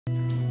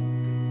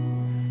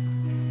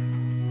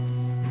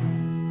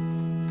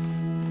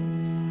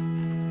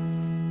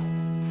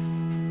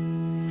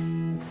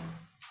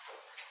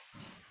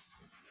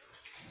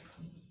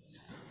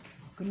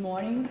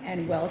morning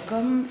and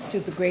welcome to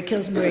the Great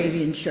Hills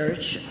Moravian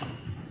Church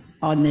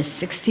on this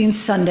 16th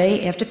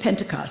Sunday after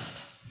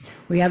Pentecost.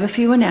 We have a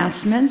few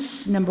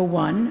announcements. Number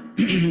one,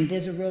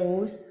 there's a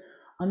rose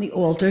on the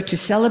altar to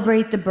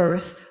celebrate the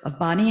birth of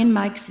Bonnie and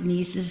Mike's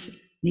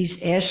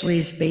niece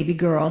Ashley's baby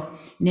girl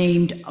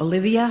named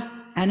Olivia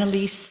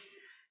Annalise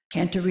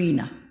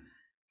Cantarina.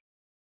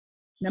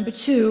 Number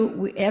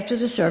two, after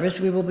the service,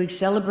 we will be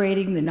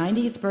celebrating the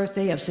 90th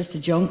birthday of Sister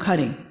Joan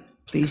Cutting.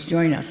 Please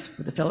join us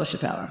for the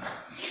fellowship hour.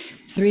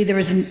 3, there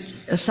is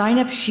a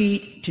sign-up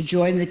sheet to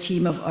join the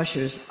team of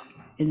ushers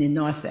in the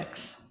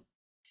narthex.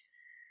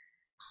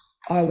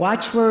 Our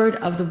watchword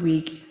of the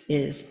week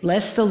is,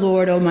 "Bless the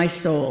Lord, O my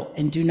soul,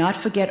 and do not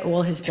forget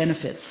all his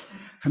benefits,"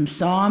 from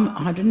Psalm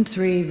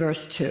 103,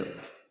 verse 2.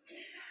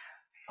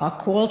 Our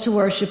call to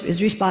worship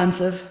is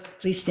responsive.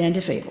 Please stand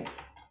if able.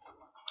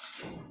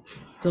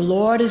 The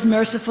Lord is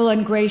merciful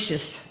and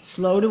gracious,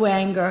 slow to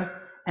anger,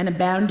 and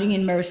abounding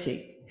in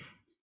mercy.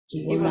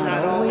 He will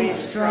not always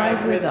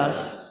strive with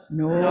us,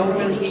 nor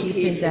will he keep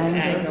his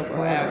anger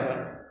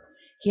forever.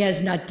 He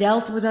has not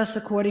dealt with us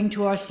according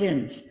to our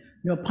sins,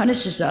 nor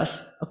punishes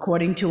us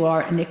according to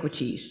our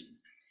iniquities.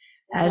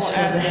 As for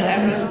the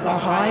heavens are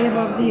high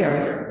above the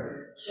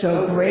earth,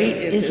 so great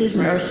is his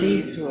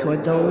mercy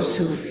toward those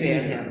who fear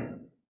him.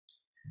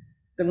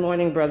 Good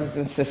morning, brothers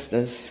and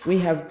sisters. We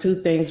have 2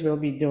 things we'll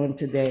be doing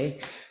today.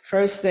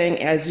 First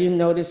thing, as you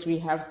notice, we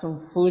have some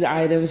food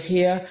items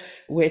here,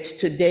 which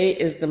today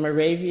is the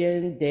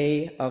Moravian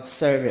Day of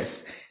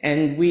Service.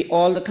 And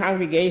all the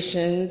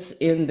congregations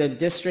in the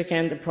district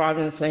and the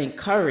province are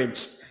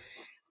encouraged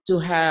to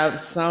have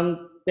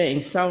some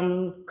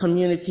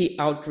community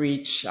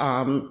outreach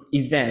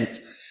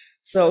event.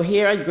 So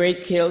here at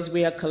Great Hills,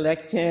 we are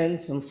collecting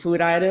some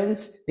food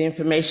items. The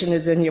information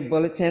is in your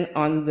bulletin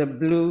on the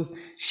blue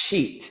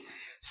sheet.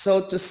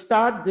 So to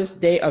start this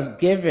day of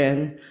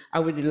giving, I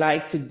would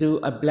like to do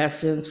a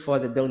blessings for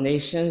the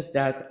donations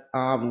that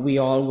we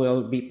all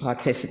will be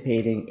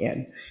participating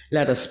in.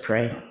 Let us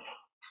pray.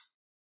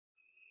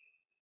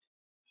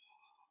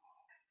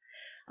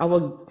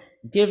 Our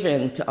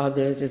giving to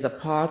others is a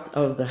part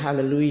of the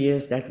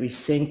hallelujahs that we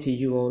sing to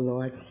you, O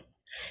Lord.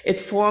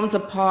 It forms a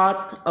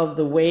part of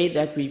the way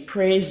that we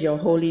praise your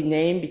holy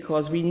name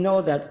because we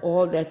know that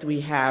all that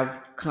we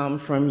have come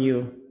from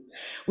you.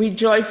 We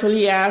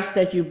joyfully ask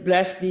that you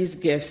bless these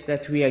gifts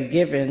that we are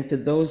given to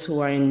those who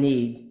are in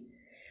need.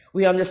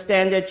 We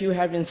understand that you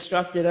have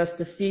instructed us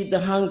to feed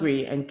the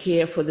hungry and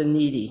care for the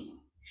needy.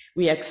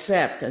 We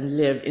accept and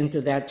live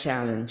into that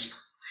challenge.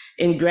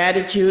 In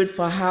gratitude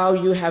for how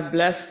you have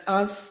blessed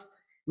us,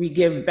 we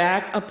give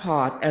back a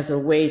part as a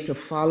way to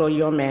follow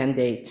your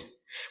mandate.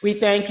 We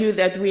thank you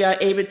that we are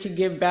able to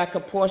give back a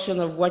portion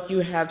of what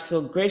you have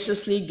so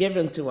graciously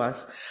given to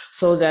us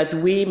so that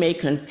we may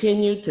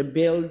continue to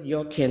build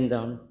your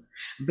kingdom.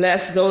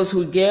 Bless those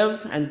who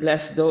give and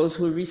bless those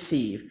who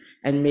receive,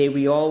 and may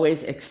we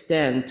always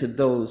extend to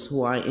those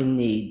who are in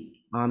need.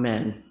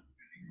 Amen.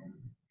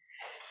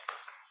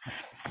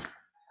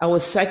 Our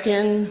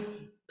second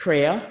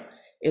prayer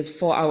is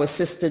for our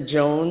sister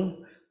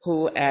Joan,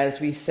 who, as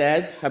we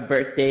said, her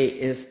birthday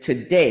is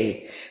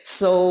today.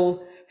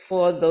 So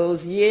for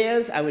those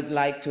years, I would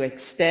like to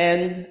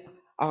extend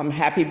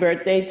happy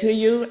birthday to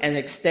you and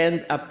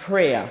extend a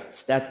prayer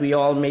so that we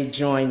all may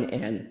join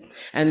in.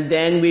 And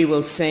then we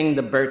will sing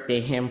the birthday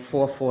hymn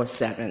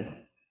 447.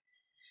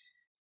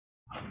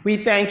 We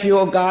thank you,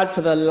 O God,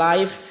 for the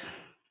life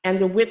and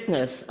the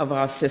witness of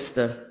our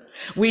sister.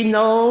 We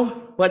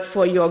know, but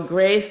for your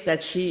grace,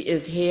 that she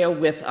is here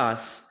with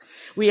us.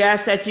 We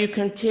ask that you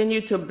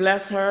continue to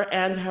bless her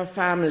and her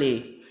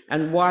family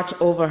and watch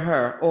over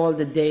her all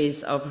the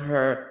days of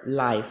her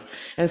life.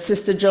 And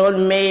Sister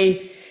Joan,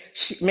 may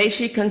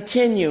she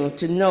continue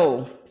to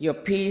know your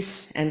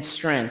peace and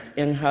strength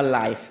in her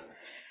life.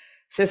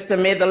 Sister,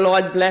 may the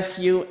Lord bless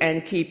you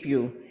and keep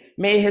you.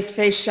 May his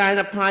face shine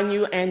upon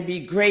you and be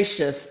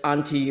gracious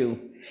unto you.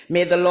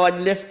 May the Lord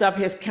lift up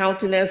his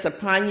countenance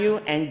upon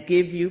you and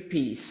give you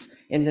peace.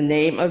 In the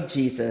name of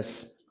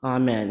Jesus,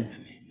 amen.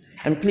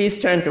 And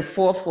please turn to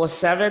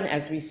 447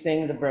 as we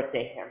sing the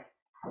birthday hymn.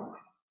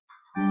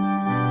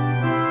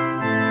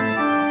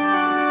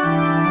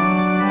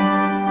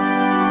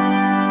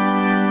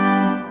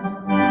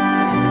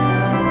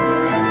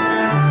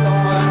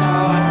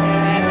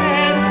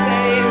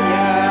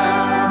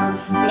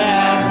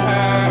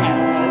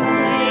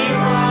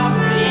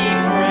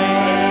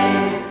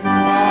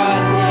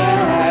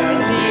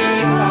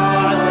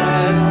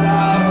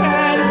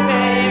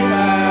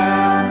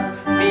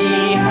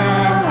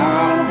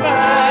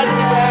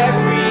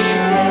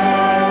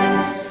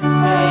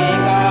 May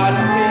God's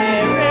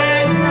Spirit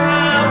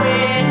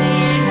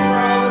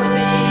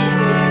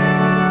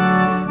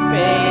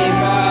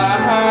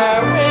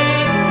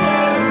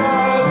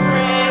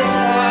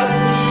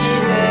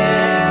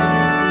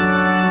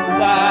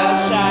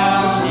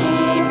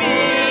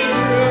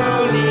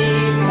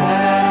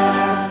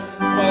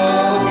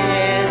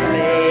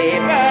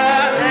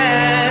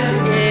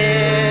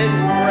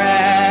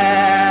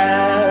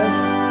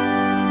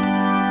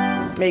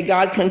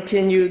God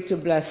continue to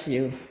bless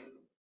you.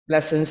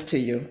 Blessings to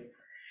you.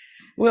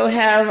 We'll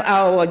have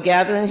our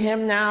gathering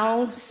hymn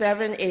now,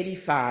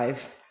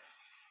 785,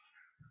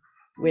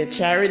 Where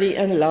Charity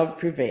and Love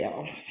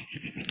Prevail.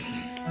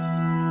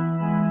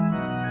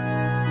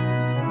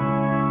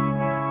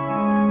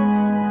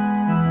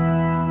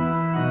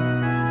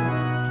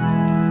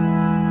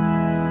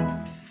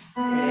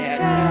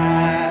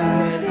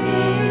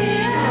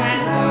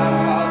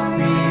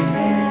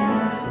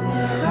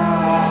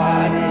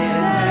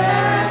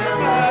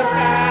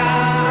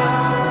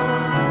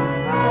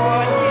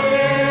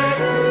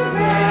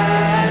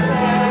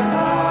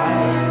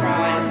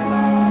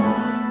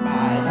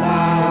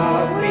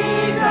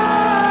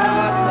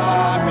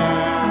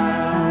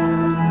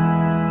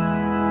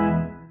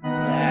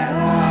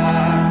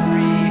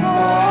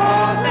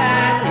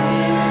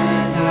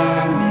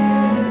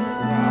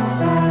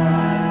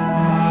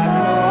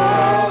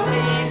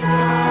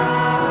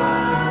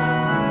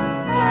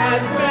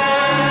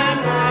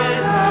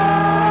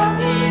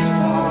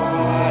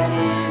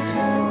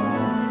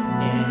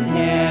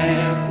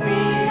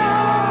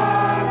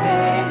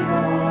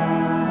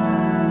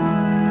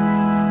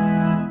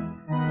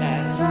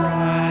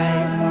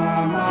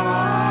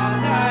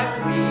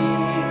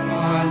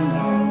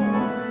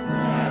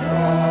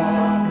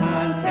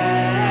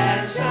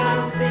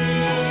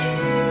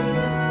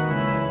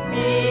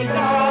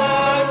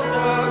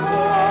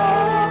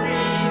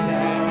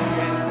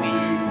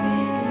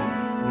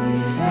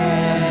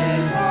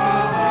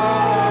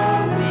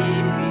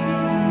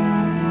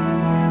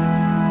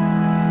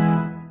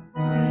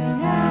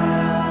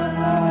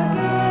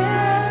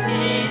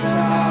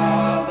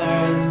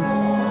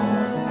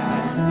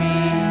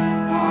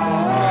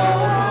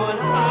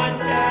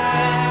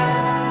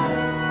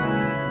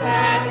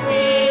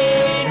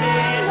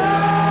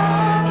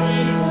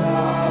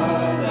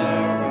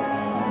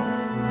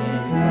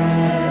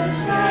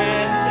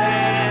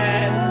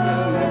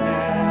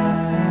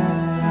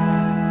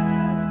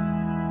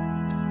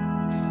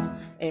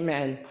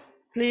 Amen.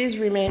 Please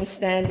remain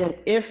standing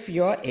if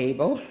you're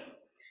able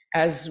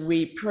as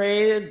we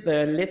pray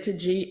the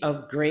Liturgy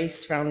of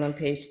Grace found on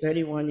page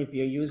 31 if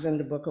you're using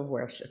the Book of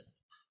Worship.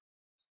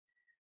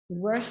 We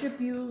worship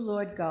you,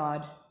 Lord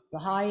God, the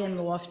high and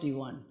lofty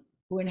one,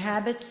 who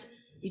inhabits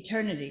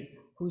eternity,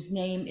 whose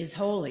name is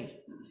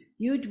holy.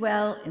 You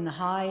dwell in the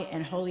high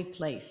and holy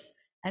place,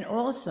 and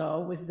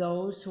also with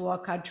those who are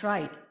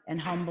contrite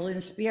and humble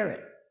in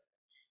spirit.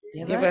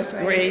 Give us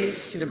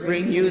grace to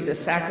bring you the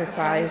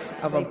sacrifice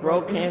of a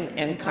broken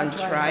and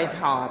contrite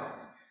heart,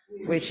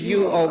 which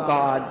you, O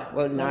God,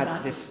 will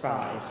not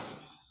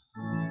despise.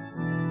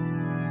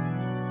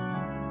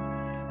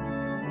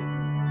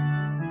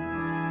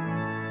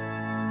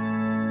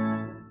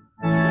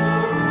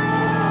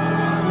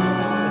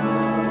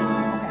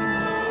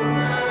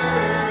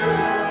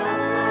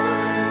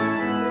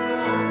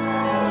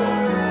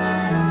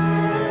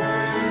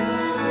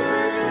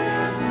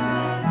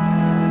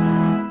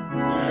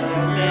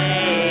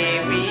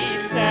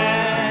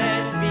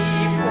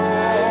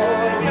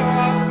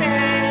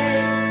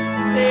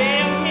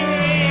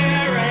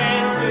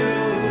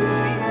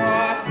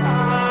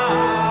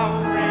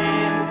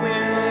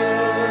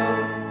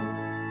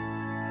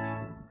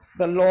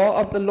 The law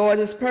of the Lord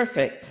is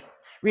perfect,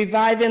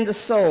 reviving the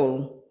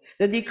soul.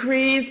 The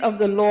decrees of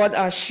the Lord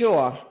are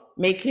sure,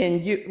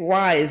 making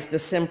wise the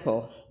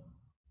simple.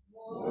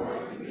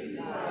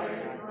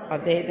 Are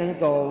they than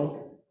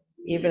gold,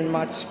 even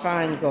much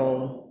fine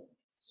gold,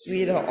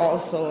 sweeter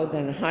also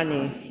than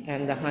honey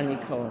and the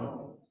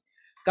honeycomb.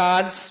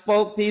 God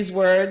spoke these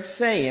words,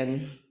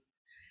 saying,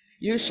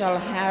 You shall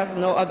have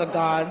no other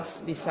gods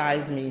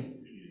besides me.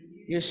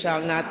 You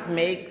shall not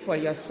make for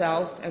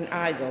yourself an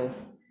idol.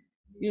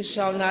 You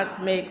shall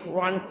not make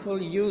wrongful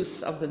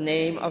use of the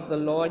name of the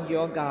Lord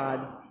your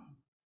God.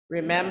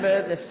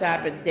 Remember the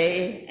Sabbath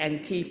day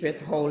and keep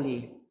it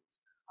holy.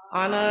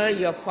 Honor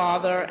your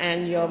father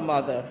and your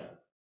mother.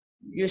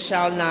 You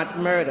shall not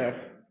murder.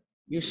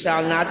 You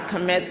shall not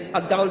commit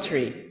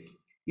adultery.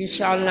 You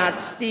shall not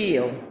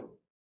steal.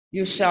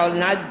 You shall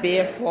not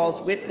bear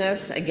false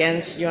witness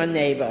against your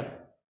neighbor.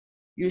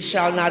 You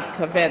shall not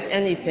covet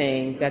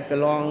anything that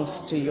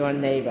belongs to your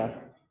neighbor.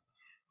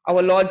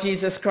 Our Lord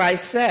Jesus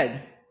Christ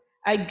said,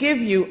 I give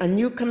you a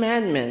new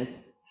commandment,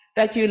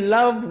 that you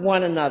love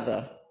one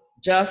another,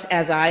 just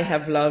as I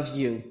have loved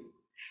you.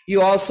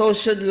 You also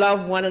should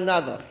love one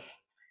another.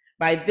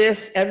 By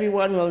this,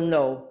 everyone will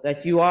know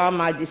that you are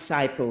my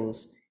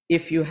disciples,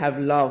 if you have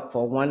love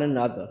for one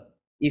another.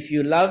 If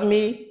you love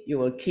me, you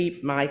will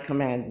keep my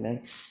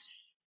commandments.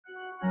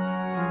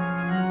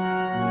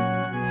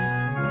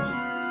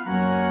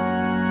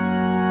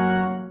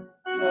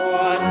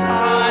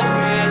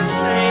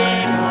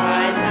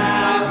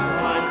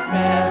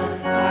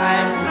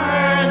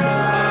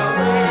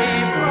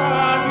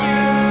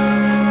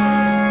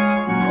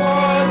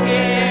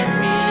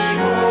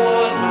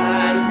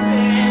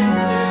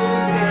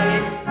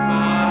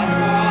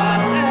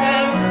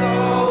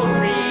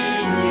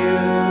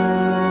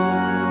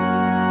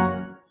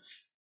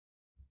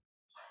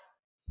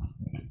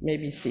 May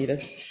be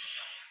seated.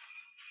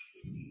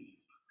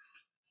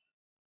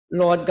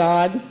 Lord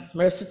God,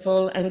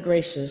 merciful and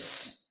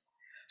gracious,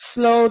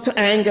 slow to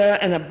anger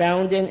and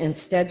abounding in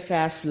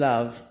steadfast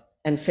love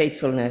and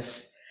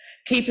faithfulness,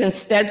 keeping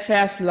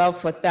steadfast love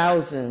for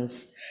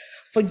thousands,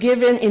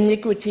 forgiving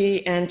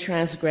iniquity and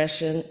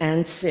transgression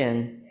and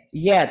sin,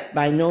 yet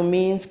by no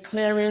means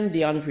clearing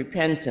the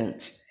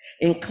unrepentant.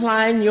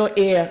 Incline your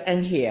ear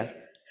and hear.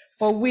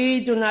 For we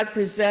do not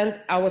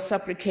present our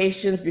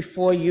supplications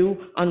before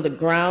you on the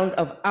ground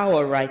of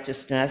our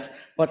righteousness,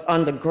 but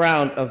on the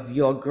ground of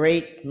your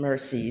great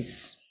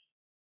mercies.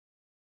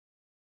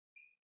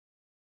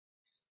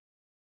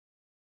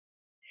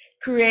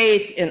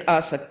 Create in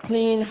us a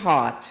clean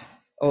heart,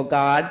 O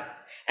God,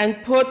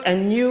 and put a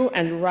new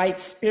and right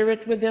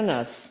spirit within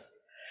us.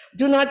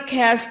 Do not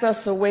cast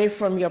us away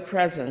from your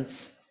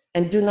presence,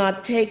 and do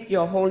not take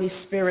your Holy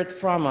Spirit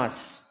from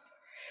us.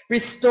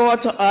 Restore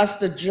to us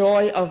the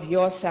joy of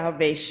your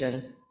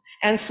salvation,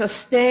 and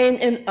sustain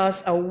in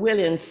us a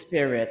willing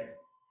spirit.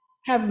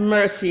 Have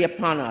mercy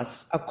upon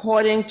us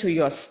according to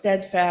your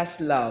steadfast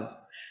love,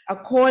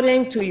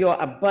 according to your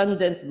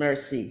abundant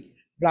mercy.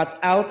 Blot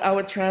out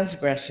our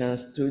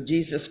transgressions through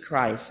Jesus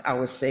Christ,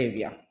 our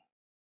Savior.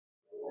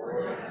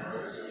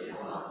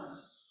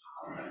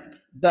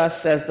 Thus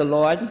says the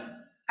Lord,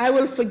 I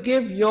will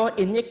forgive your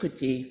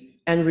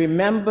iniquity and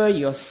remember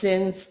your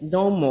sins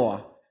no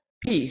more.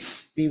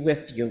 Peace be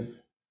with you.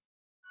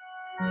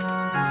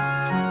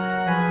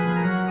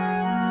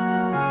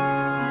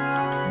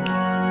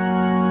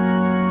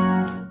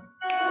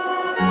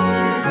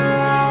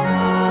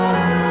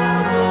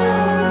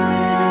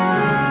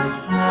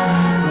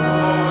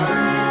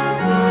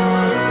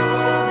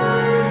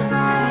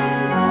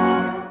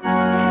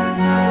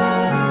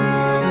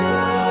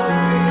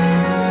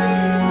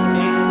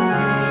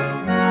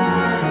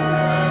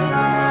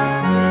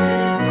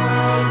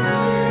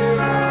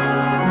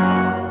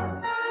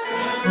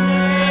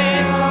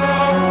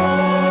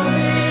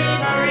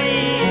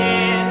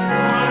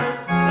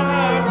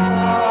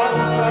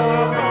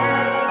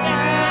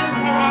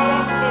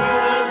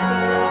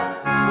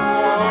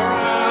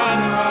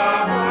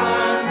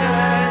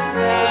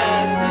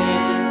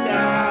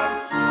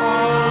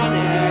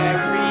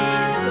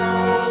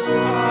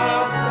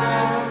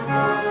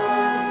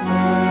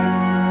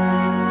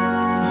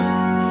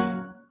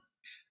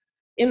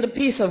 In the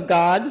peace of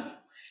God,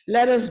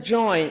 let us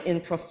join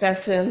in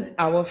professing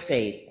our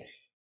faith.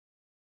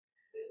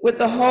 With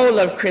the whole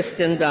of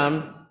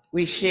Christendom,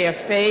 we share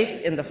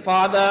faith in the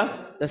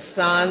Father, the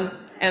Son,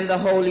 and the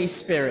Holy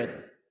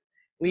Spirit.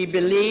 We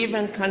believe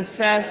and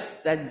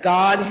confess that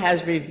God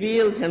has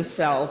revealed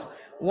himself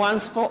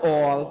once for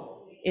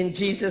all in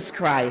Jesus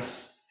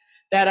Christ,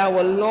 that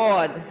our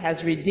Lord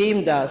has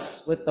redeemed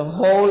us with the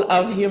whole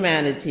of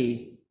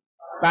humanity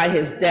by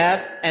his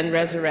death and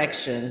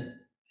resurrection,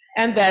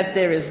 and that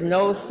there is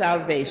no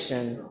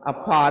salvation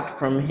apart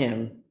from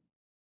him.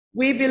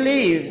 We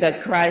believe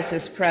that Christ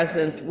is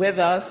present with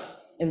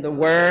us in the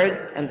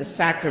Word and the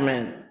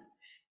sacrament,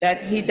 that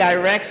he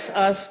directs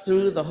us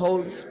through the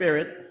Holy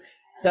Spirit,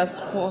 thus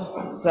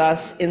calls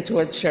us into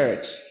a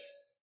church.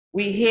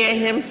 We hear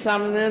him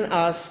summoning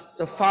us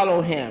to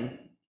follow him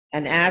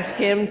and ask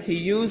him to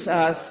use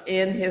us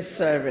in his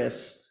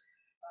service.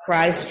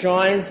 Christ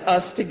joins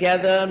us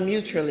together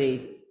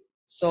mutually,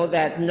 so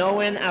that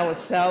knowing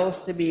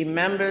ourselves to be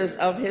members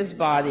of his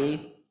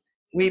body,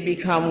 we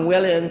become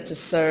willing to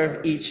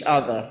serve each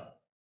other.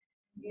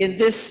 In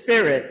this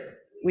spirit,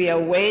 we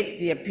await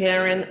the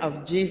appearing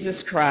of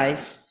Jesus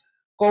Christ,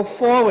 go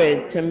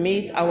forward to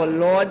meet our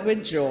Lord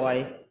with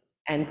joy,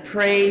 and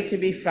pray to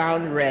be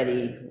found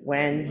ready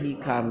when he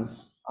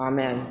comes.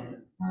 Amen.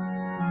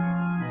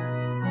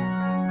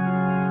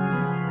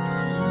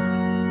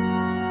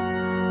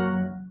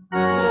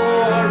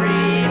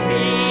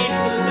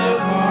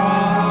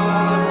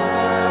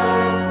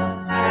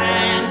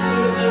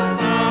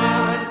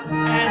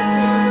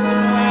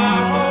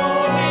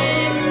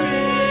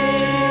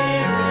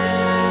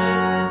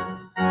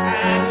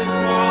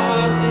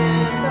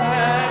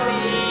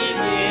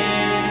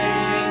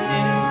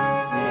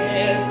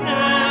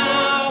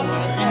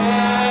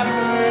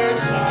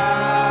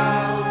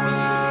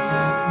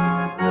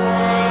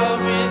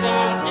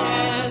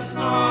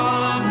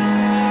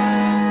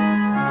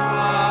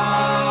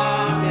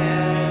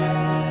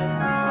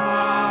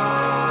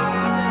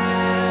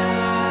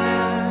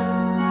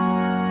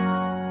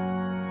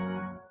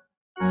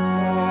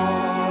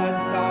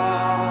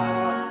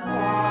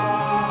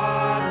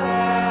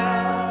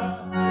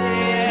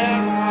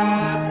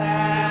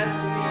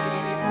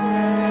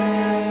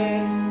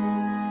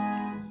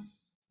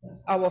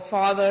 Our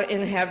Father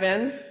in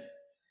heaven,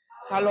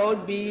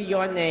 hallowed be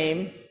your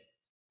name.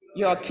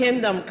 Your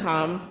kingdom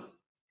come,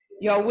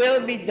 your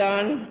will be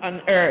done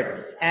on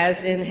earth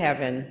as in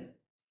heaven.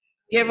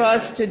 Give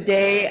us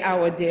today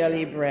our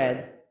daily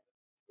bread.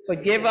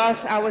 Forgive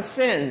us our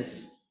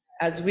sins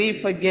as we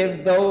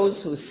forgive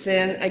those who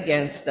sin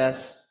against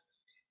us.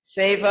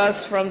 Save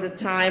us from the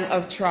time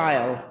of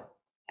trial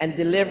and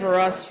deliver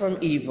us from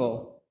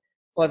evil.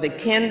 For the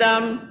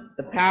kingdom,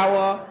 the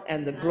power,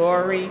 and the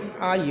glory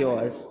are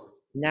yours,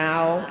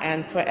 now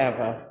and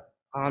forever.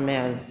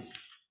 Amen.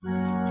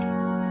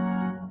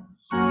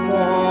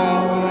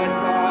 Lord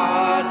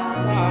God's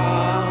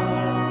Son,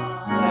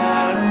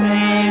 the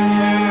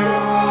Savior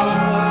of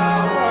the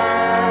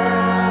world,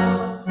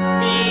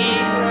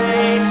 be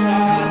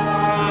gracious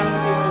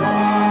unto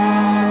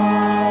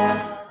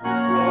us.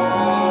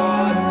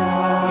 Lord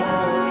God,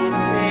 Holy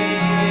Spirit,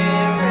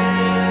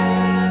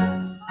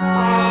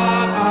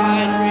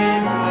 abide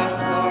with us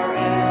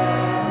forever.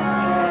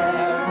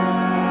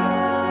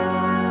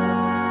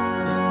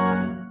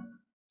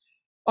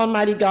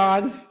 Almighty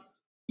God,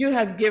 you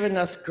have given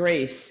us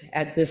grace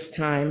at this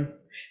time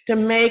to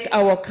make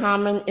our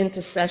common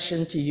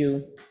intercession to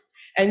you,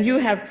 and you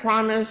have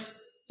promised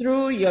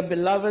through your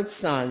beloved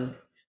Son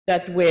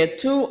that where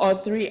 2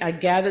 or 3 are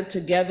gathered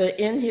together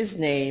in his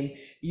name,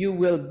 you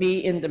will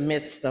be in the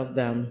midst of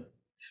them.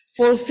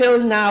 Fulfill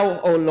now,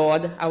 O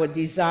Lord, our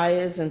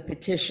desires and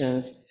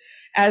petitions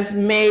as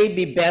may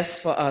be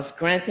best for us,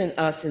 granting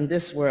us in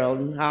this world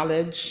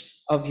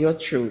knowledge of your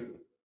truth,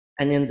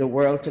 and in the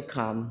world to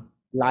come,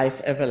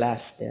 life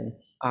everlasting.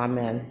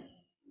 Amen.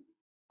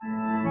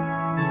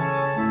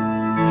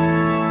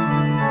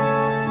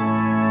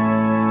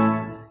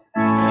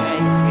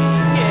 Thanks be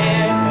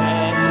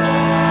given,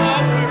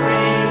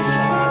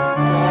 adoration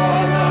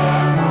for the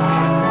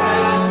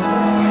gospel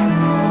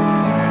joyful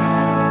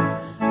sound.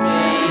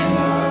 May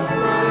the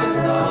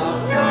fruits of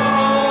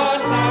your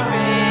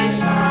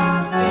salvation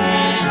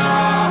in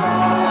our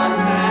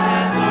hearts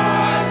and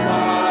lives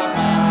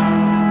abound.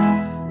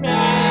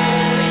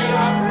 May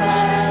your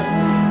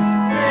presence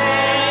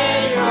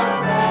with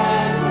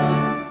us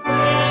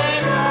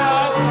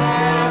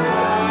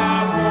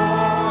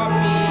evermore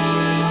be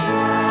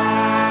found.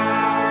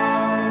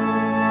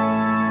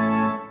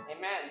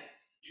 Amen.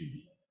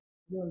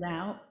 We'll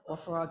now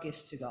offer our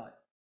gifts to God.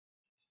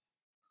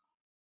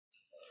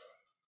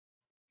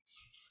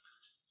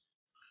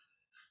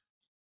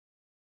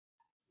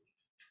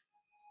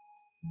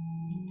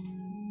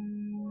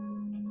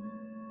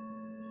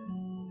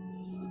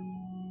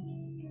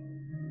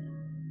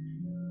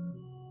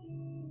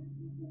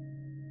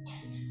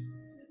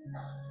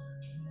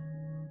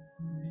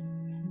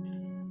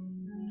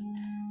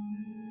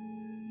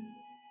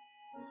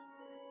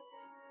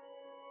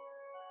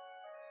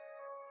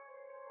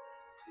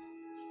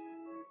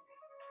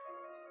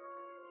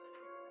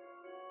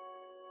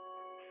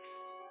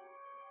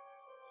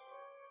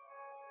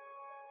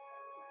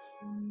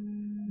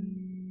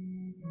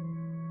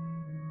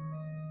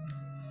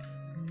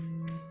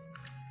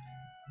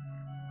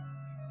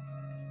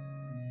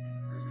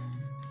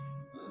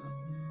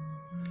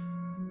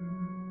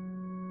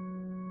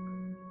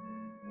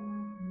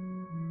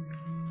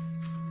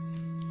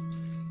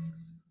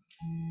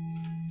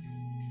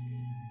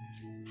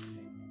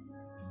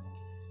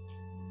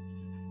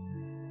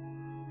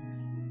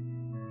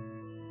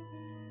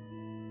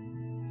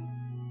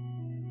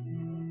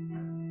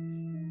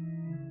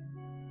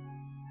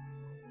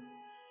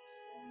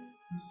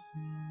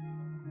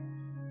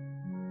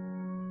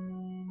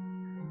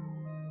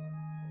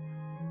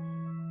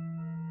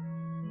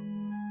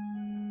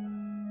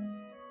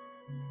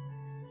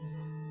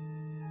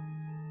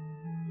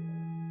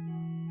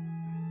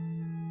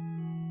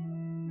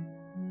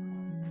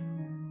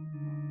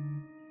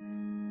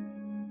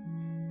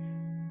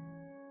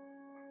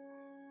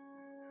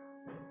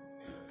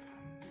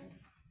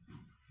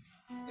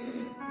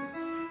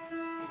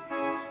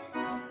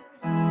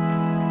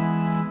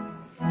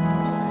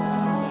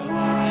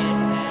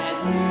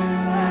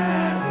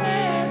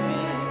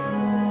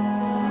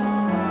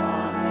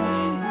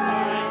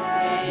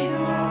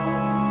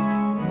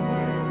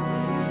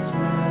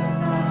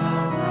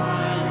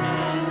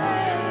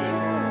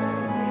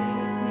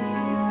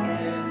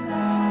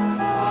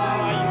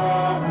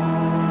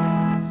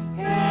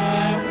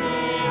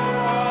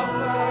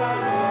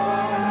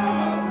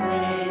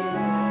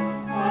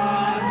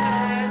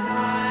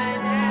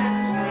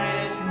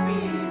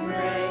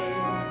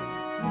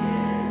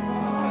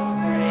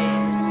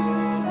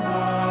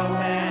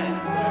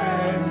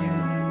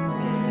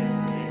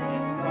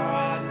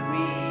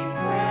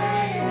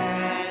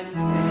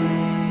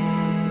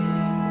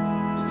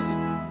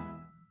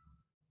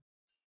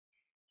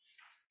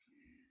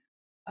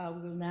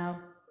 We will now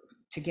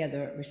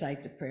together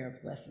recite the prayer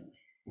of blessings.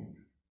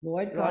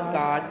 Lord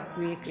God,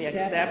 we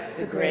accept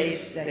the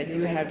grace that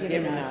you have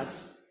given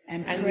us,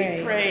 and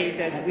we pray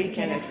that we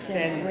can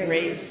extend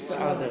grace to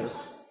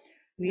others.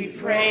 We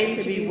pray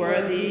to be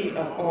worthy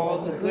of all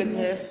the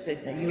goodness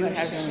that you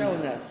have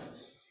shown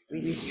us.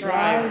 We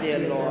strive,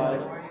 dear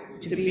Lord,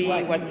 to be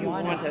what you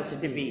want us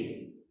to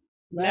be.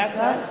 Bless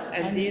us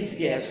and these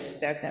gifts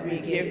that we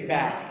give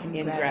back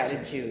in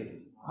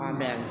gratitude.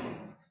 Amen.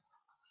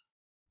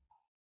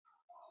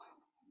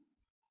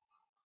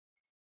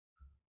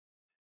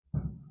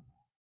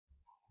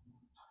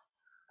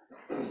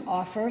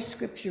 Our first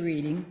scripture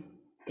reading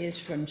is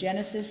from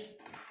Genesis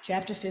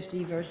chapter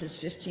 50, verses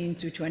 15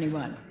 through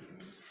 21.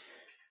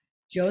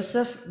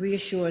 Joseph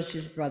reassures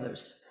his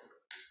brothers.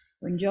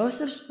 When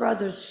Joseph's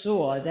brothers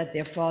saw that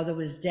their father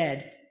was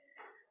dead,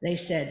 They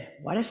said,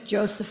 "What if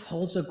Joseph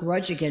holds a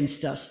grudge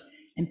against us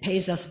and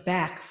pays us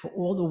back for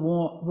all the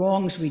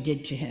wrongs we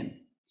did to him?"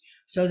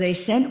 So they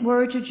sent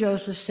word to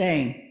Joseph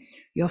saying,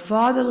 "Your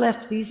father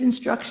left these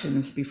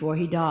instructions before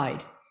he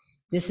died.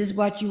 This is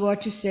what you are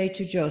to say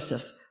to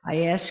Joseph.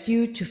 I ask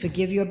you to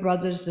forgive your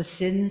brothers the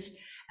sins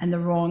and the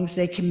wrongs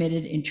they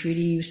committed in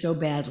treating you so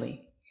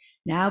badly.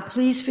 Now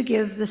please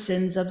forgive the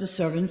sins of the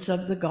servants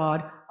of the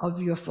God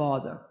of your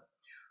father."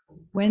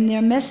 When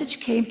their message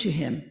came to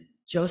him,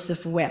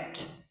 Joseph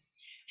wept.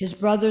 His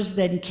brothers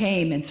then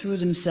came and threw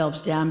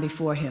themselves down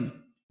before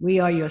him. "We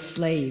are your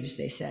slaves,"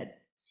 they said.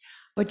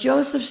 But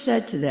Joseph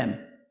said to them,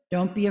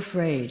 "Don't be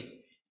afraid.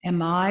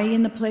 Am I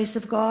in the place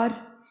of God?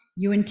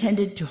 You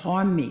intended to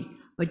harm me,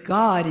 but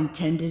God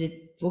intended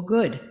it for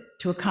good,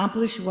 to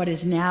accomplish what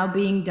is now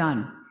being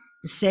done,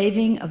 the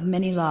saving of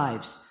many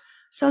lives.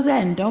 So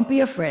then, don't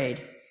be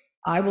afraid.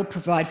 I will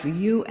provide for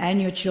you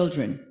and your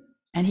children."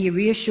 And he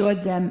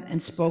reassured them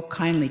and spoke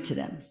kindly to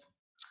them.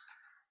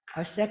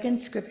 Our second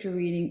scripture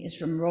reading is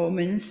from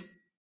Romans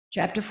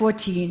chapter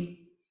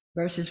 14,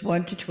 verses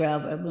 1 to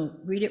 12, and we'll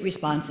read it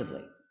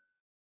responsively.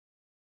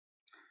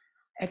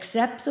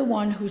 "Accept the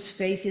one whose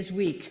faith is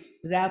weak,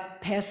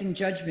 without passing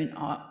judgment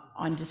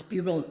on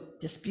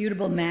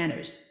disputable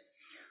matters.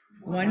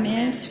 One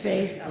man's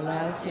faith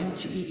allows him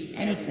to eat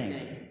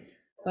anything,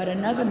 but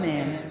another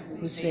man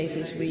whose faith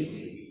is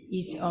weak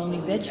eats only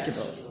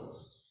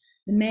vegetables.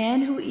 The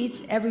man who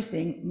eats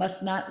everything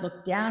must not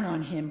look down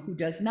on him who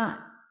does not,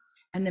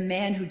 and the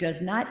man who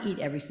does not eat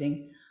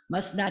everything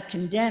must not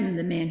condemn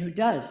the man who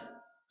does,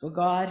 for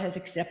God has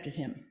accepted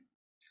him.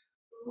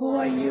 Who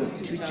are you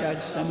to judge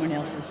someone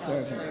else's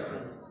servant?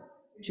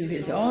 To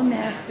his own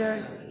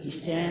master he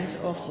stands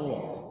or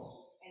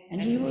falls,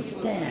 and he will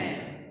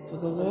stand, for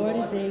the Lord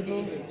is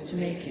able to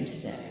make him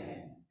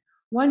stand.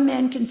 One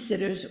man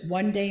considers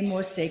one day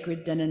more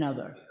sacred than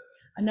another.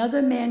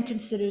 Another man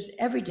considers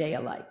every day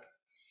alike.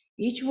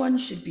 Each one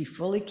should be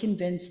fully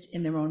convinced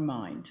in their own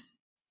mind.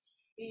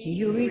 He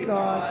who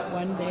regards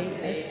one day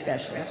as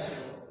special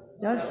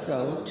does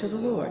so to the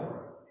Lord,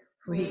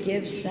 for he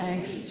gives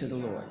thanks to the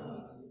Lord.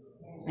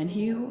 And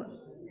he who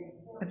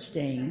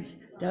abstains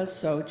does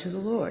so to the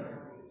Lord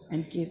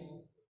and gives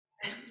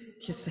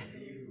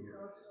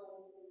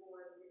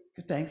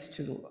thanks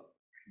to the Lord.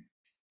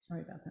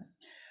 Sorry about that.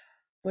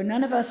 For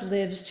none of us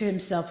lives to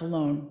himself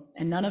alone,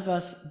 and none of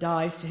us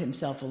dies to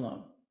himself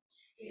alone.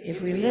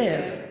 If we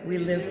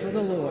live for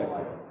the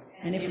Lord,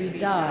 and if we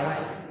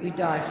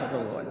die for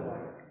the Lord.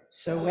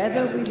 So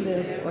whether we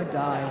live or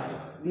die,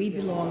 we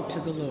belong to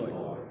the Lord.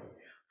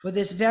 For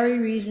this very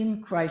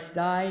reason, Christ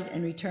died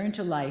and returned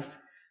to life,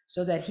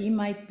 so that he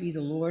might be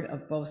the Lord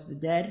of both the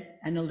dead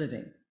and the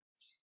living.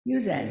 You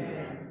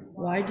then,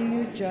 why do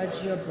you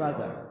judge your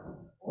brother?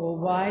 Or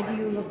why do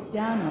you look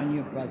down on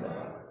your brother?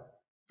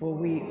 For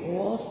we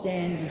all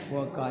stand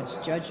before God's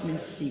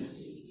judgment seat.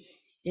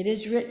 It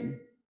is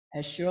written,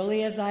 "As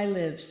surely as I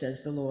live,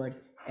 says the Lord,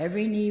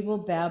 every knee will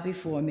bow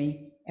before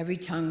me, every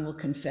tongue will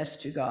confess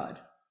to God."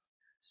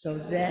 So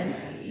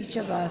then each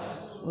of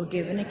us will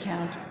give an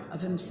account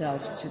of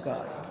himself to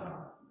God.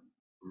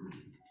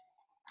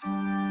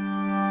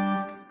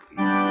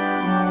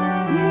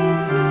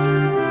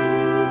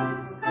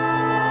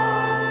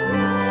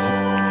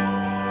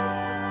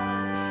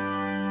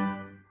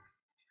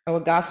 Our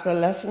gospel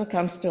lesson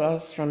comes to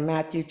us from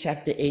Matthew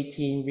chapter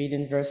 18,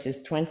 reading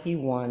verses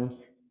 21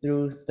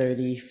 through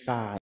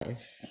 35.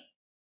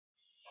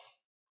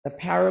 The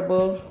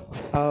parable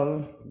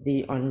of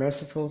the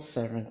unmerciful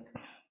servant.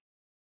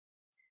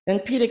 Then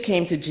Peter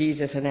came to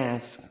Jesus and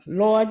asked,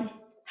 "Lord,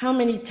 how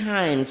many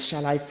times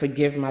shall I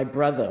forgive my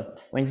brother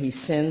when he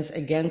sins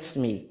against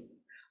me?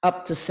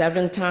 Up to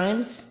 7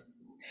 times?"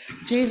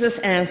 Jesus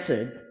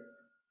answered,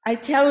 "I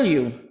tell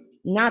you,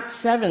 not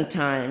 7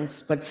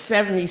 times, but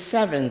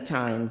 77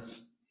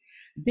 times.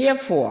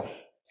 Therefore,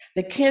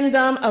 the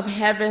kingdom of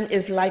heaven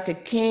is like a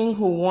king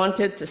who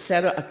wanted to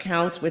settle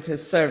accounts with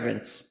his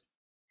servants.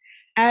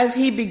 As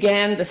he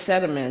began the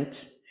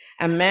settlement,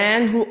 a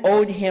man who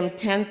owed him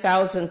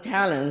 10,000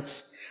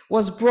 talents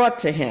was brought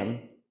to him.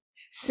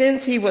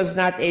 Since he was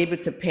not able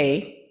to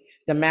pay,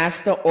 the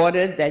master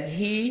ordered that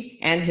he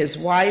and his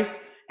wife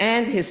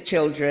and his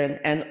children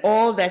and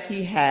all that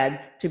he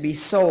had to be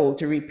sold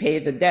to repay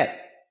the debt.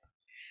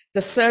 The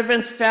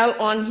servant fell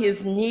on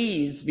his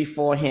knees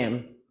before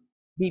him.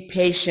 "Be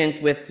patient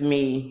with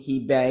me," he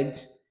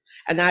begged,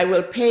 "and I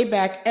will pay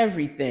back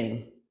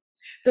everything."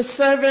 The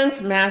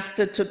servant's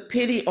master took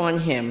pity on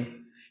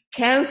him,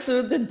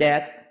 canceled the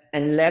debt,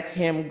 and let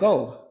him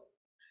go.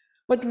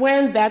 But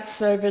when that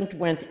servant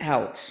went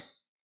out,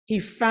 he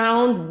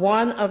found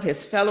one of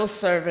his fellow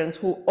servants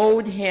who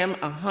owed him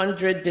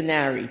 100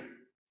 denarii.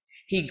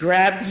 He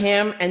grabbed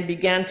him and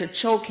began to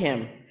choke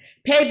him.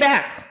 "Pay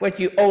back what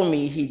you owe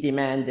me," he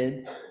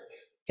demanded.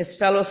 His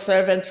fellow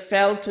servant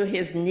fell to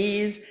his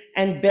knees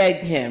and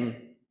begged him,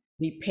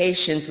 "Be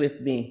patient with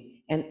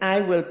me, and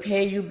I will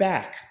pay you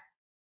back."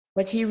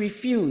 But he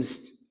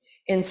refused.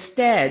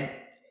 Instead,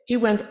 he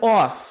went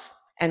off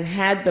and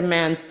had the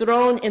man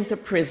thrown into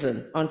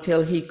prison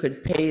until he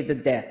could pay the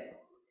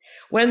debt.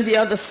 When the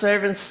other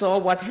servants saw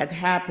what had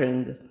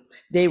happened,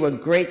 they were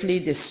greatly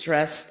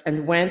distressed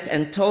and went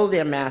and told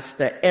their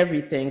master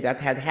everything that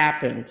had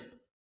happened.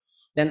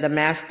 Then the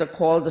master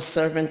called the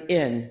servant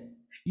in.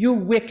 "You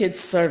wicked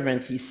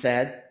servant," he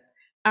said,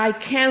 "I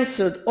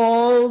canceled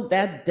all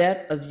that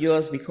debt of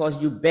yours because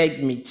you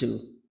begged me to.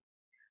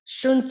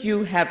 Shouldn't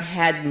you have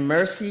had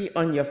mercy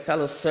on your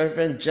fellow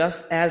servant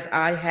just as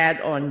I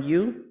had on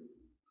you?"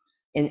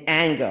 In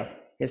anger,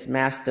 his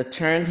master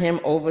turned him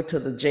over to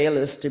the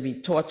jailers to be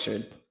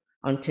tortured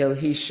until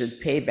he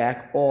should pay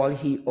back all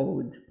he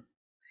owed.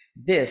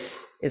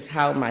 This is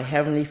how my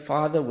heavenly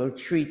Father will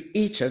treat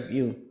each of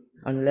you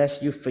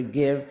unless you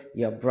forgive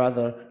your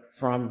brother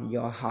from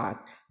your heart.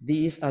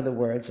 These are the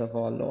words of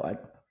our Lord.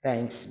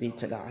 Thanks be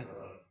to God.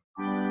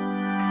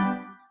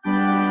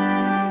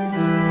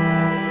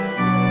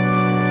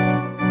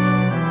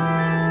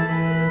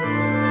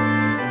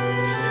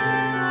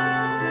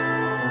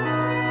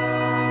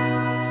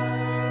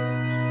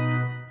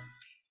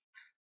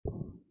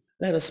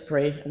 Let us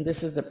pray, and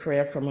this is the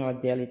prayer from our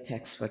daily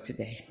text for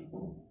today.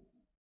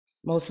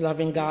 Most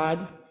loving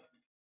God,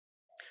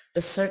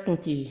 the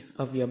certainty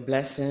of your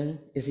blessing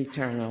is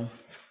eternal,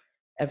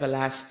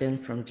 everlasting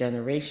from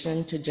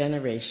generation to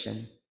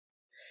generation.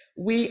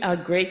 We are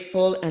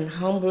grateful and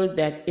humbled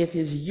that it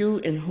is you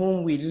in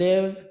whom we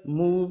live,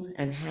 move,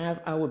 and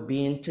have our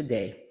being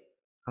today.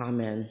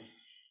 Amen.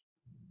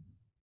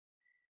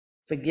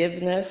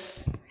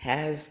 Forgiveness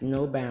has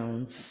no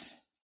bounds.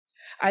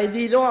 I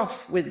lead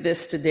off with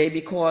this today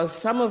because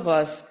some of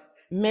us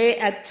may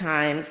at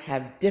times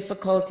have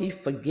difficulty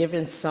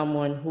forgiving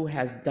someone who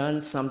has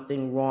done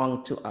something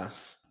wrong to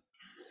us.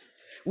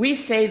 We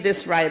say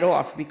this right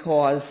off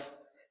because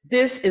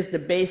this is the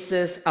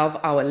basis of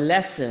our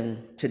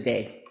lesson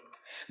today.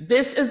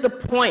 This is the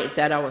point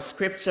that our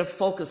scripture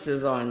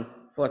focuses on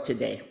for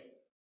today.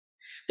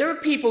 There are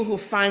people who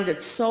find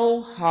it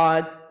so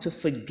hard to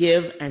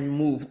forgive and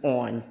move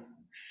on.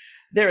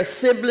 There are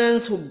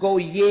siblings who go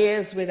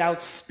years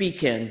without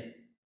speaking.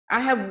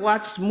 I have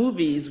watched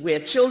movies where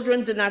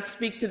children do not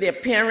speak to their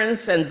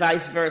parents and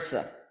vice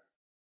versa.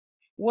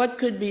 What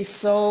could be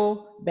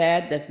so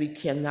bad that we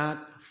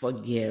cannot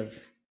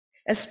forgive?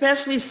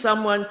 Especially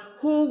someone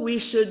who we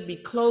should be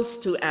close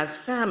to as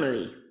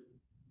family.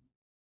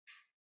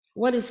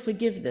 What is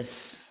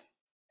forgiveness?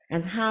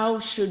 And how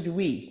should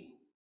we,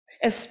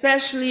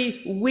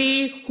 especially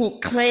we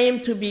who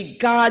claim to be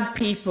God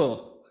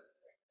people,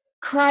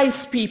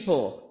 Christ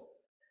people,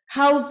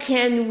 how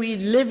can we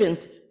live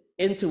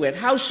into it?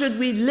 How should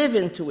we live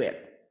into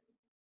it?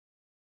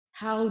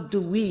 How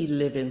do we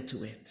live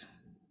into it?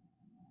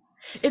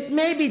 It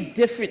may be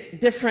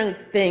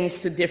different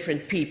things to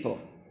different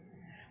people,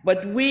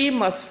 but we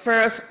must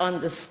first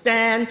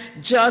understand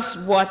just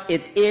what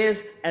it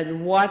is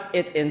and what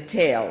it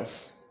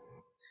entails.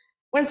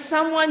 When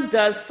someone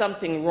does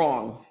something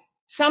wrong,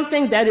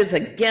 something that is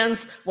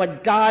against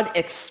what God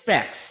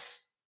expects,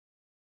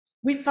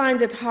 we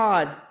find it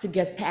hard to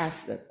get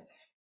past it.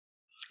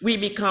 We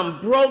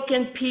become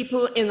broken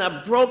people in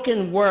a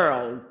broken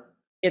world.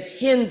 It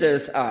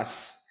hinders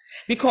us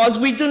because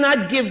we do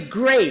not give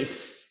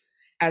grace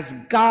as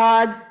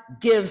God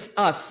gives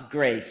us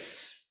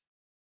grace.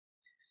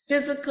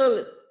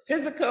 Physical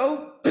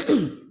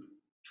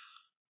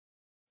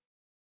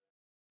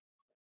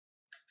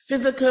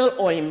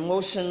or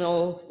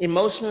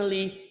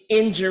emotionally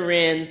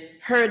injuring,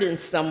 hurting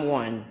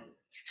someone,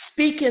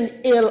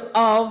 speaking ill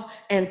of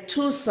and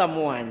to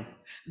someone.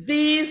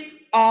 These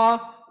are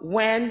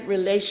when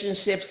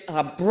relationships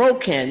are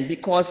broken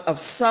because of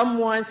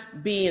someone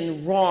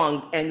being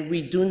wronged and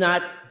we do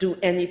not do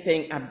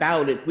anything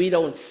about it. We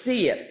don't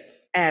see it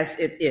as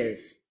it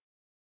is.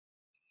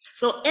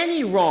 So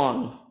any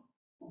wrong,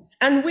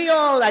 and we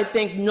all, I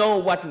think, know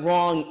what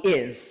wrong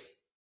is.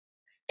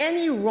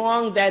 Any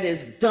wrong that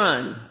is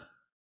done,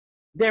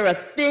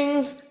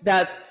 these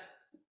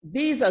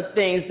are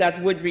things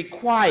that would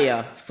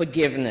require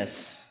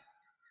forgiveness,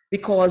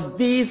 because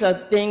these are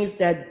things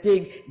that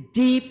dig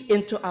deep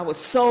into our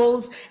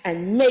souls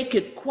and make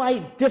it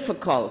quite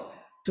difficult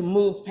to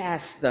move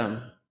past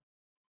them.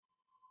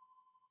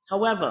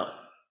 However,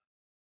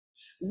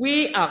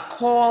 we are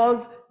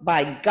called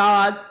by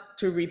God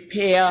to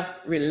repair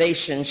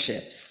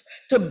relationships,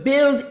 to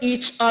build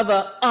each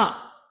other up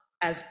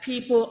as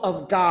people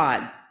of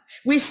God.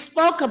 We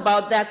spoke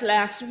about that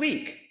last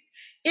week.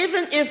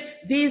 Even if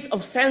these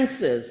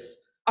offenses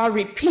are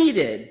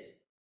repeated,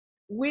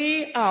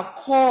 we are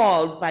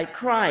called by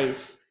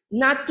Christ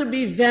not to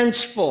be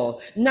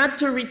vengeful, not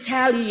to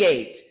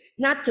retaliate,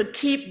 not to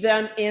keep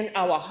them in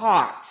our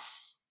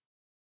hearts.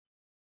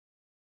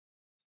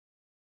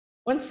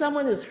 When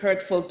someone is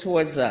hurtful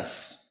towards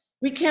us,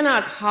 we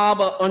cannot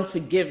harbor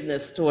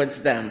unforgiveness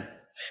towards them,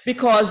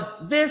 because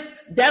this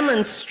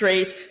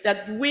demonstrates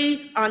that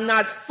we are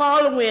not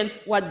following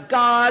what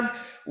God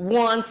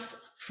wants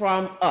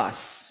from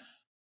us.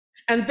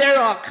 And there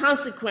are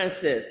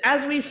consequences,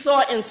 as we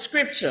saw in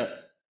Scripture,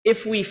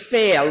 if we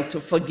fail to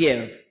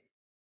forgive.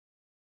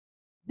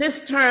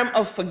 This term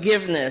of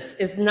forgiveness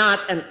is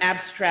not an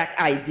abstract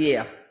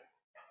idea.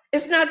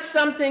 It's not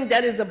something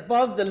that is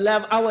above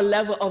our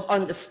level of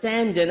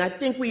understanding. I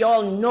think we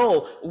all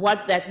know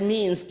what that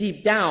means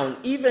deep down,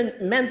 even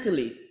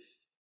mentally.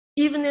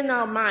 Even in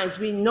our minds,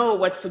 we know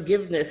what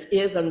forgiveness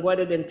is and what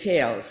it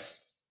entails.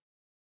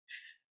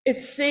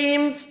 It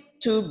seems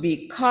to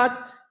be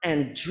cut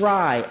and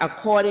dry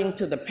according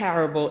to the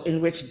parable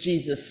in which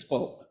Jesus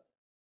spoke,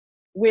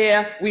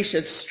 where we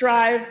should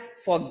strive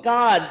for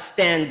God's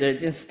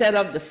standards instead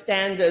of the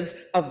standards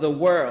of the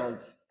world,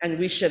 and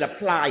we should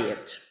apply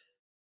it.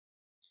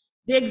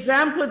 The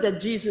example that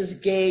Jesus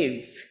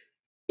gave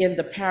in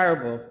the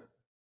parable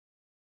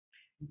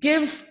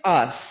gives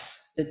us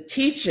the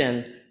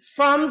teaching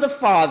from the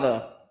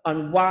Father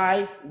on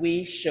why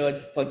we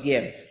should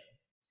forgive.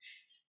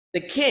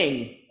 The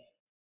king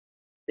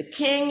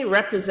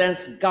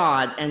represents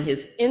God and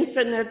his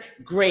infinite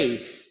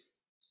grace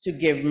to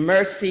give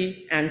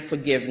mercy and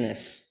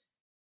forgiveness.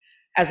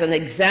 As an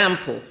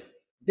example,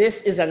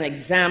 this is an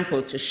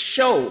example to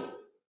show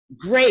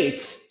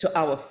grace to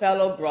our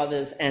fellow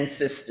brothers and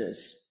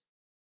sisters.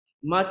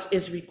 Much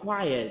is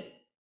required.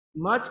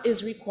 Much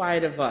is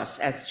required of us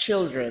as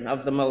children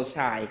of the Most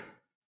High.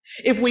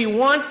 If we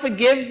want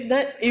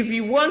forgiveness, if we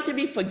want to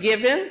be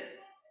forgiven,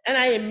 and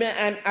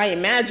I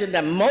imagine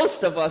that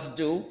most of us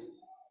do,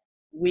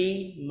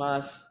 we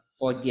must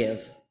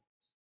forgive.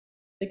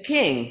 The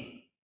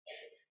king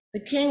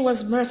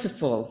was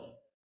merciful,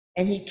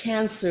 and he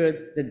canceled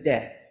the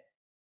debt.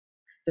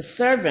 The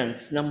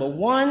servants, number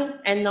one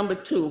and number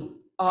two,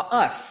 are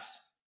us,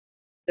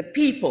 the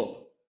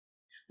people.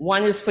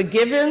 One is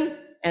forgiven,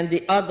 and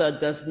the other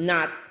does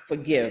not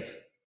forgive.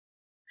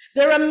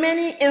 There are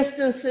many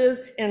instances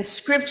in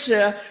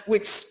Scripture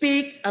which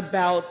speak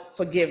about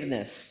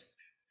forgiveness.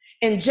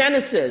 In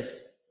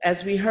Genesis,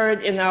 as we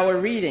heard in our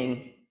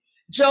reading,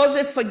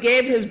 Joseph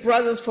forgave his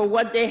brothers for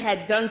what they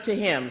had done to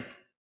him,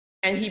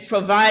 and he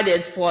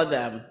provided for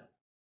them.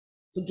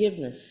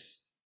 Forgiveness.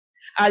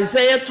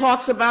 Isaiah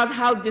talks about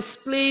how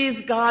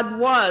displeased God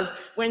was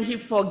when he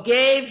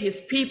forgave his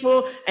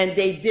people and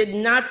they did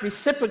not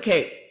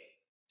reciprocate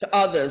to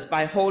others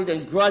by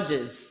holding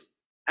grudges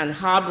and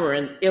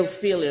harboring ill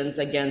feelings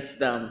against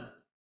them.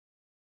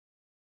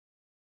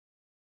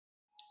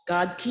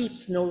 God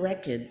keeps no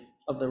record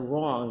of the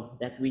wrong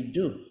that we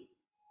do.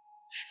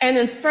 And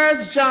in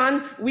 1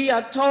 John, we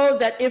are told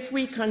that if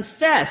we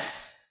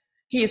confess,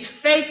 he is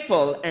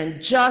faithful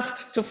and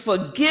just to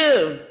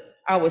forgive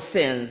our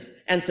sins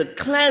and to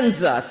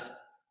cleanse us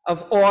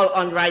of all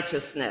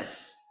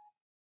unrighteousness.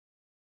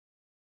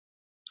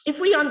 If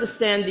we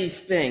understand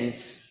these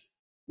things,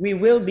 we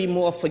will be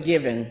more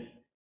forgiving.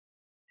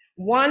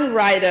 One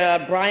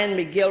writer, Brian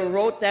McGill,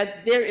 wrote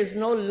that there is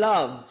no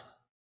love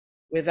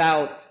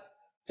without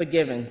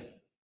forgiving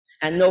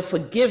and no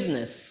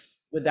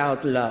forgiveness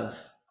without love.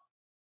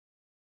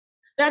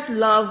 That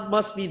love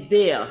must be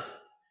there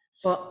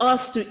for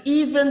us to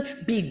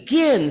even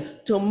begin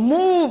to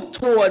move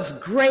towards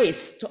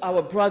grace to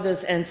our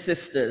brothers and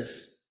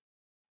sisters.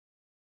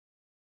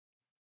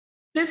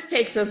 This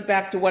takes us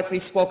back to what we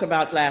spoke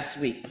about last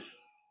week.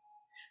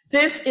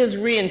 This is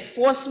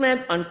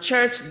reinforcement on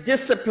church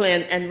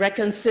discipline and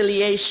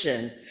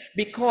reconciliation,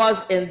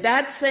 because in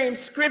that same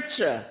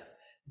scripture,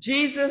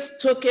 Jesus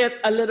took it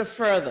a little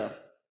further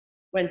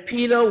when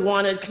Peter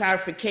wanted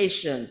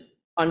clarification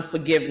on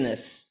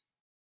forgiveness.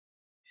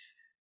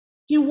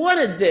 He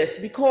wanted this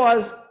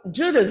because in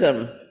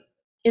Judaism,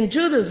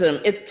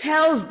 it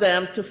tells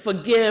them to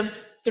forgive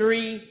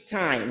 3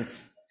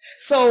 times.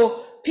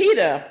 So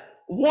Peter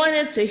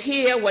wanted to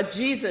hear what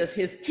Jesus,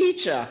 his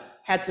teacher,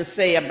 had to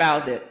say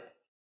about it.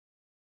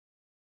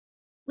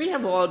 We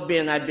have all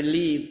been, I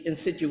believe, in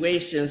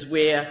situations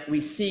where we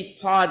seek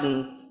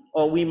pardon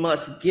or we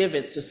must give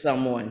it to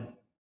someone.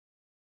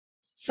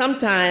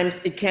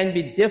 Sometimes it can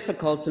be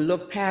difficult to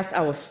look past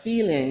our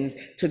feelings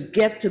to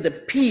get to the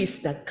peace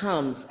that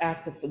comes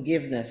after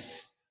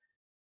forgiveness.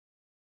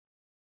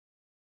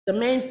 The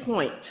main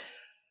point,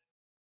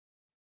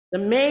 the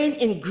main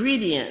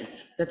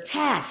ingredient, the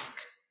task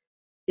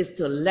is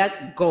to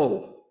let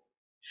go.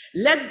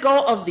 Let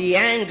go of the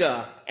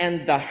anger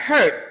and the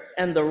hurt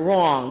and the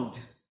wronged.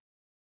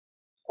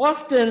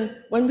 Often,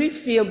 when we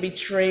feel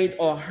betrayed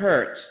or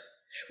hurt,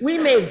 we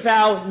may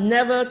vow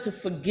never to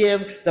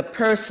forgive the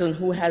person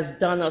who has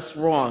done us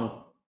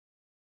wrong.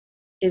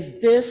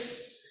 Is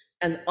this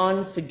an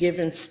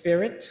unforgiving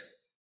spirit?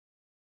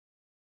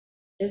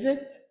 Is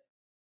it?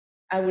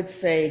 I would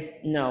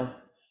say no.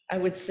 I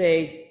would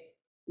say,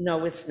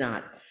 no, it's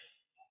not.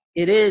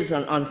 It is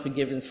an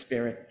unforgiving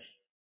spirit.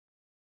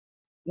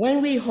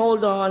 When we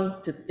hold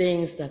on to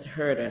things that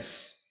hurt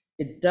us,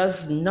 it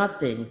does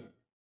nothing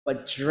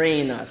but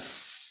drain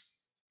us.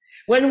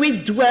 When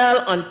we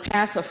dwell on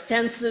past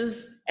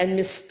offenses and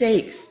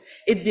mistakes,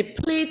 it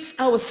depletes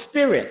our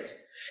spirit.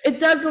 It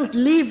doesn't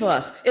leave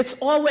us. It's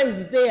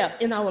always there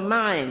in our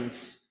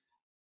minds.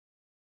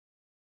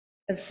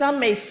 And some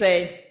may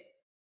say,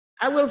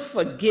 I will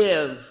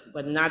forgive,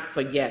 but not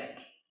forget.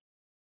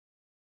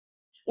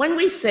 When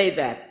we say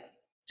that,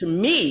 to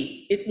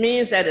me, it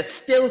means that it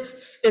still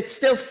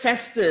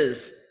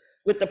festers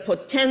with the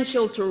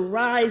potential to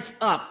rise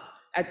up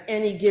at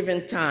any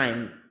given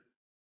time.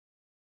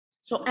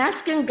 So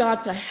asking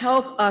God to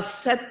help us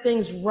set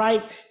things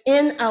right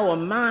in our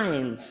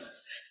minds,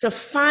 to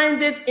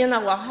find it in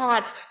our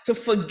hearts to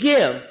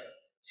forgive,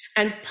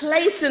 and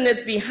placing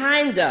it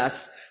behind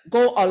us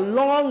go a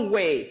long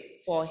way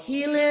for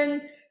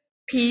healing,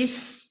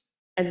 peace,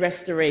 and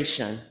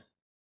restoration.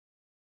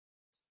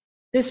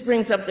 This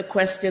brings up the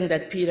question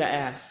that Peter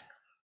asked: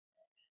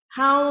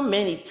 how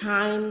many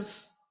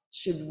times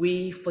should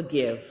we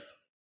forgive?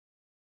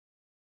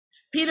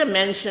 Peter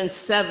mentioned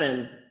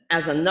 7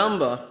 as a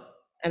number,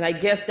 and I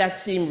guess that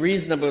seemed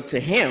reasonable to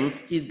him.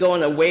 He's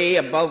going way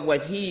above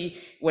what he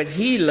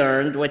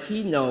learned, what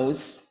he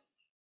knows.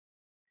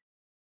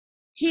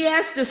 He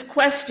asked this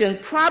question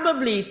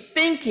probably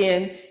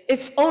thinking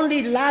it's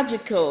only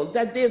logical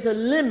that there's a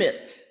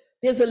limit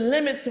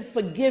to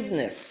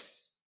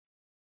forgiveness.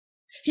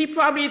 He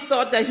probably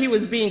thought that he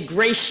was being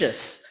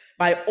gracious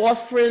by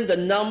offering the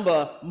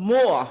number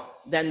more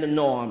than the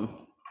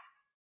norm.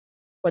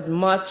 But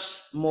much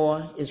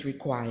more is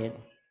required.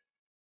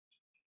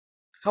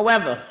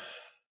 However,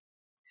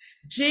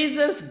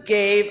 Jesus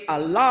gave a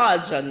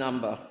larger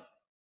number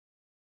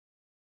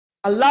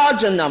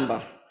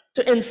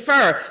to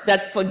infer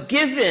that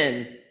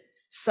forgiving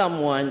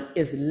someone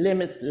is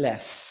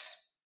limitless.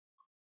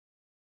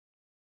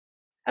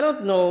 I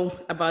don't know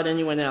about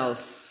anyone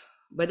else,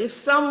 but if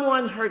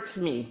someone hurts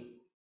me,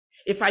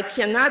 if I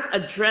cannot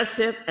address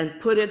it and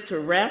put it to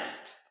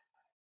rest,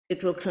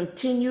 it will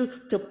continue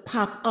to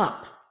pop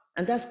up,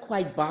 and that's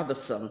quite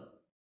bothersome.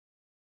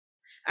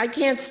 I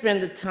can't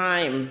spend the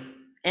time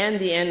and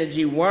the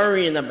energy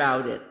worrying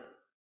about it,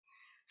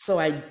 so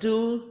I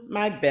do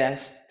my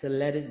best to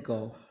let it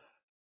go.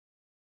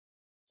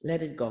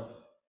 Let it go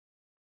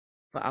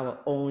for our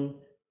own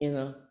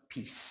inner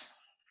peace.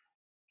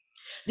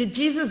 Did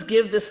Jesus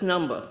give this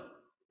number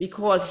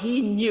because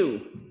he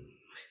knew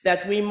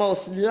that we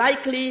most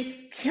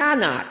likely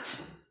cannot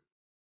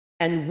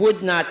and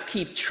would not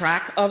keep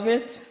track of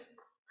it?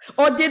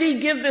 Or did he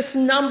give this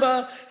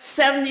number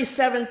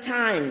 77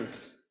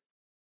 times,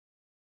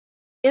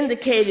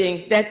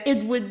 indicating that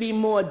it would be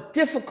more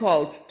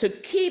difficult to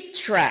keep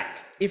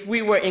track if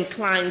we were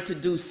inclined to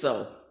do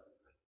so?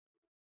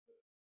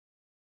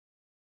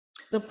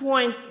 The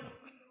point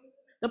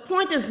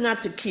is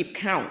not to keep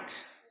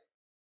count,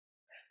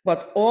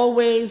 but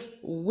always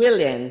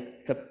willing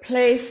to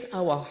place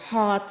our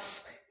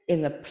hearts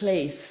in a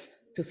place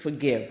to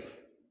forgive.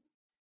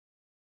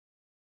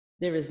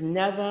 There is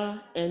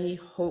never any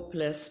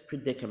hopeless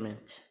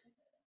predicament,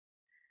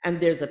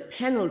 and there's a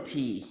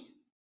penalty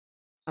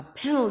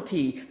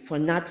for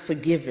not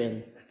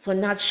forgiving, for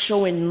not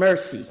showing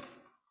mercy.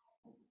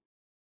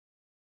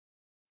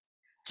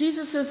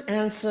 Jesus'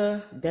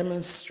 answer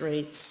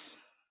demonstrates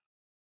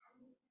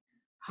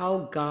how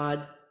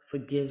God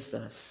forgives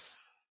us.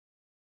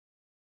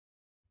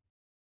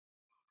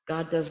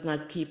 God does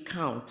not keep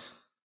count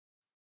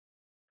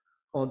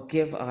or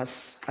give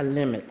us a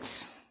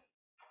limit.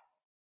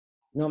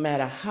 No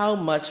matter how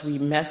much we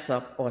mess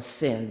up or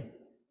sin,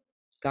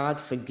 God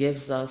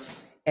forgives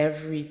us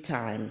every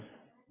time.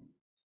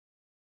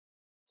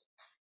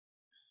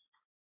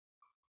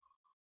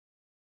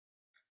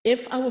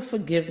 If our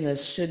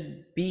forgiveness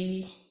should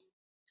be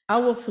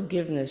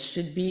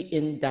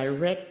in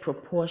direct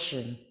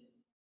proportion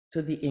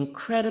to the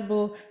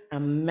incredible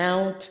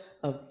amount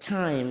of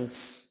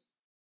times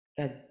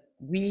that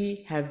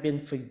we have been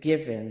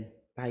forgiven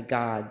by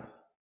God.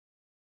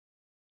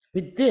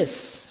 With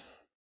this,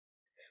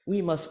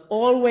 we must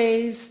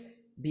always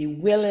be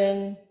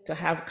willing to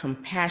have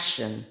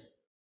compassion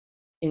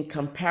in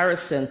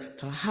comparison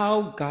to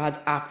how God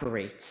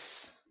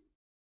operates.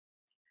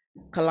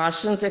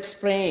 Colossians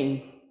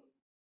explains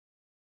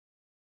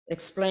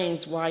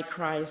why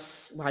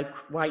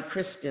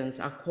Christians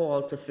are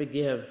called to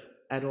forgive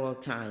at all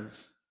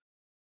times.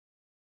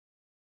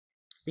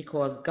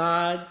 Because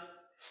God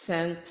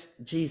sent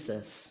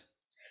Jesus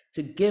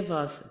to give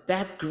us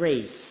that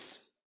grace,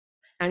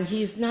 and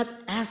he's not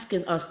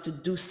asking us to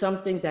do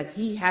something that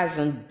he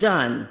hasn't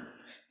done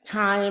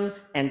time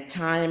and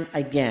time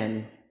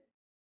again.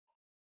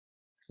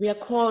 We are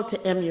called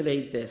to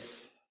emulate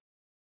this.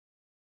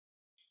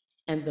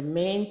 And the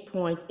main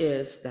point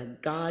is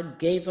that God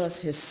gave us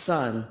his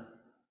Son,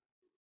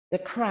 the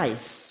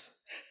Christ,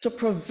 to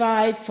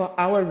provide for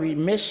our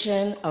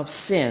remission of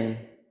sin.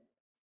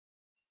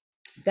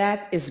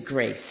 That is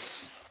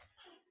grace.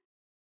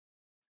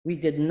 We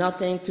did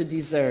nothing to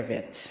deserve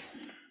it.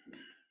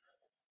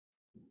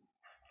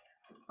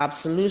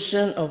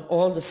 Absolution of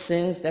all the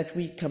sins that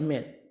we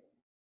commit,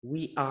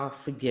 we are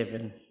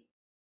forgiven.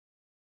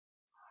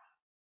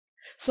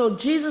 So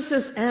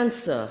Jesus'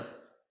 answer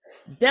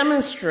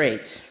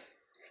demonstrates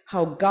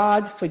how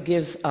God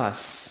forgives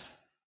us.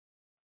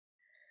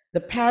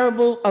 The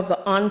parable of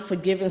the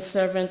unforgiven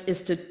servant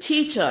is to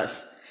teach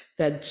us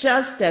that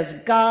just as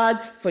God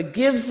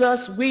forgives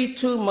us, we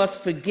too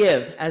must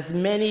forgive as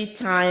many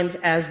times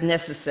as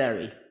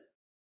necessary.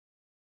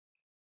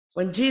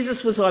 When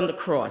Jesus was on the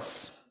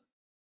cross,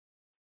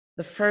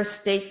 The first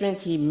statement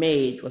he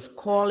made was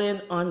calling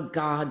on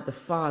God the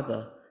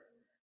Father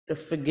to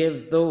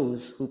forgive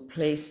those who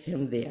placed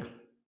him there.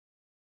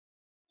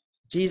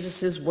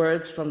 Jesus'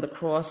 words from the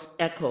cross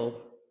echo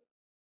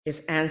his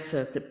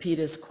answer to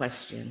Peter's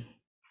question.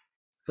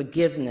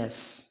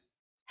 Forgiveness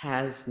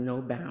has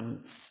no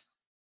bounds.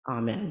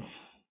 Amen.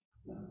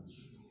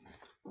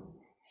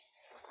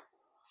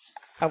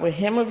 Our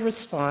hymn of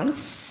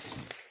response,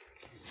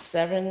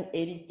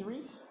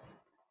 783,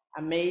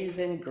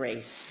 Amazing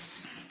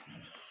Grace.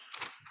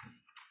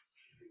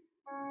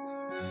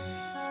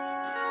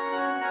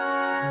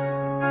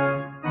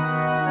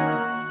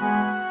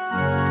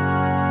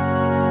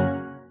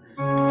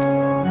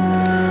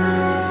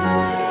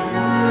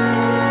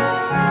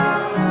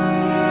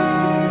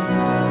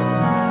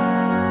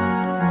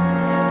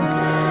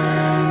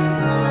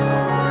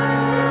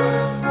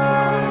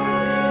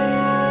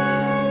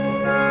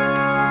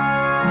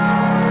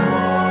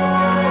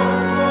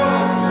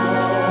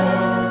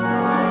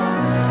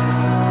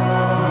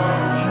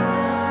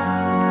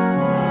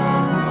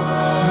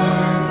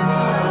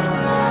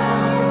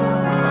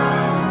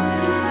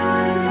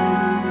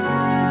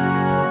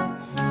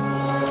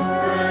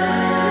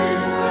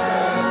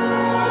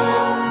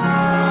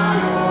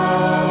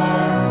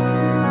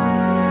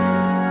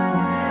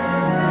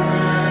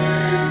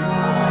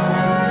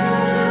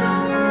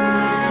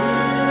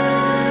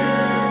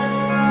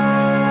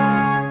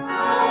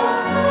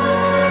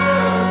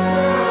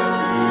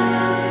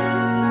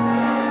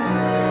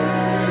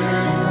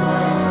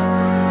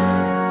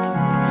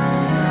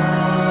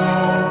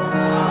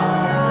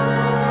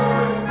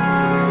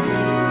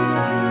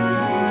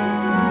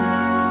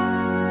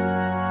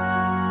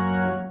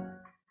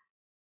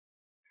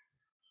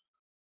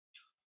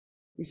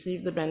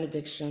 Receive the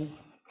benediction.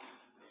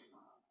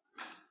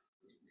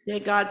 Dear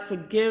God,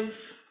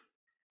 forgive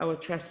our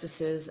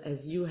trespasses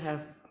as you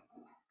have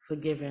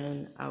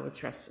forgiven our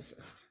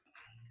trespasses.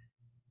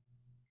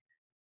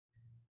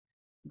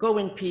 Go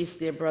in peace,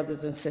 dear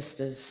brothers and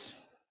sisters,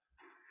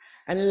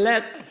 and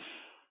let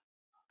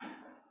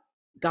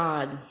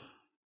God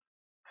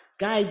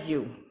guide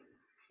you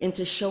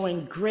into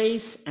showing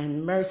grace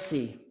and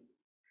mercy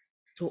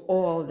to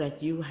all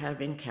that you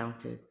have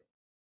encountered.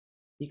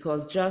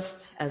 Because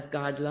just as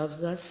God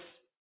loves us,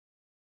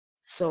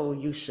 so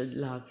you should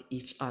love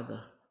each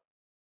other.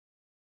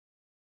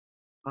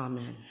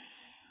 Amen.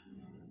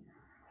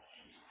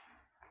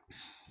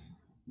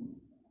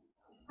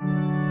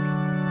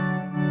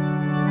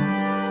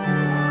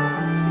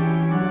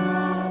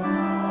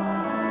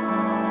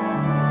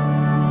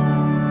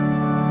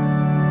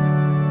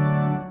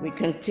 We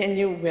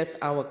continue with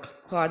our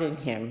parting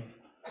hymn.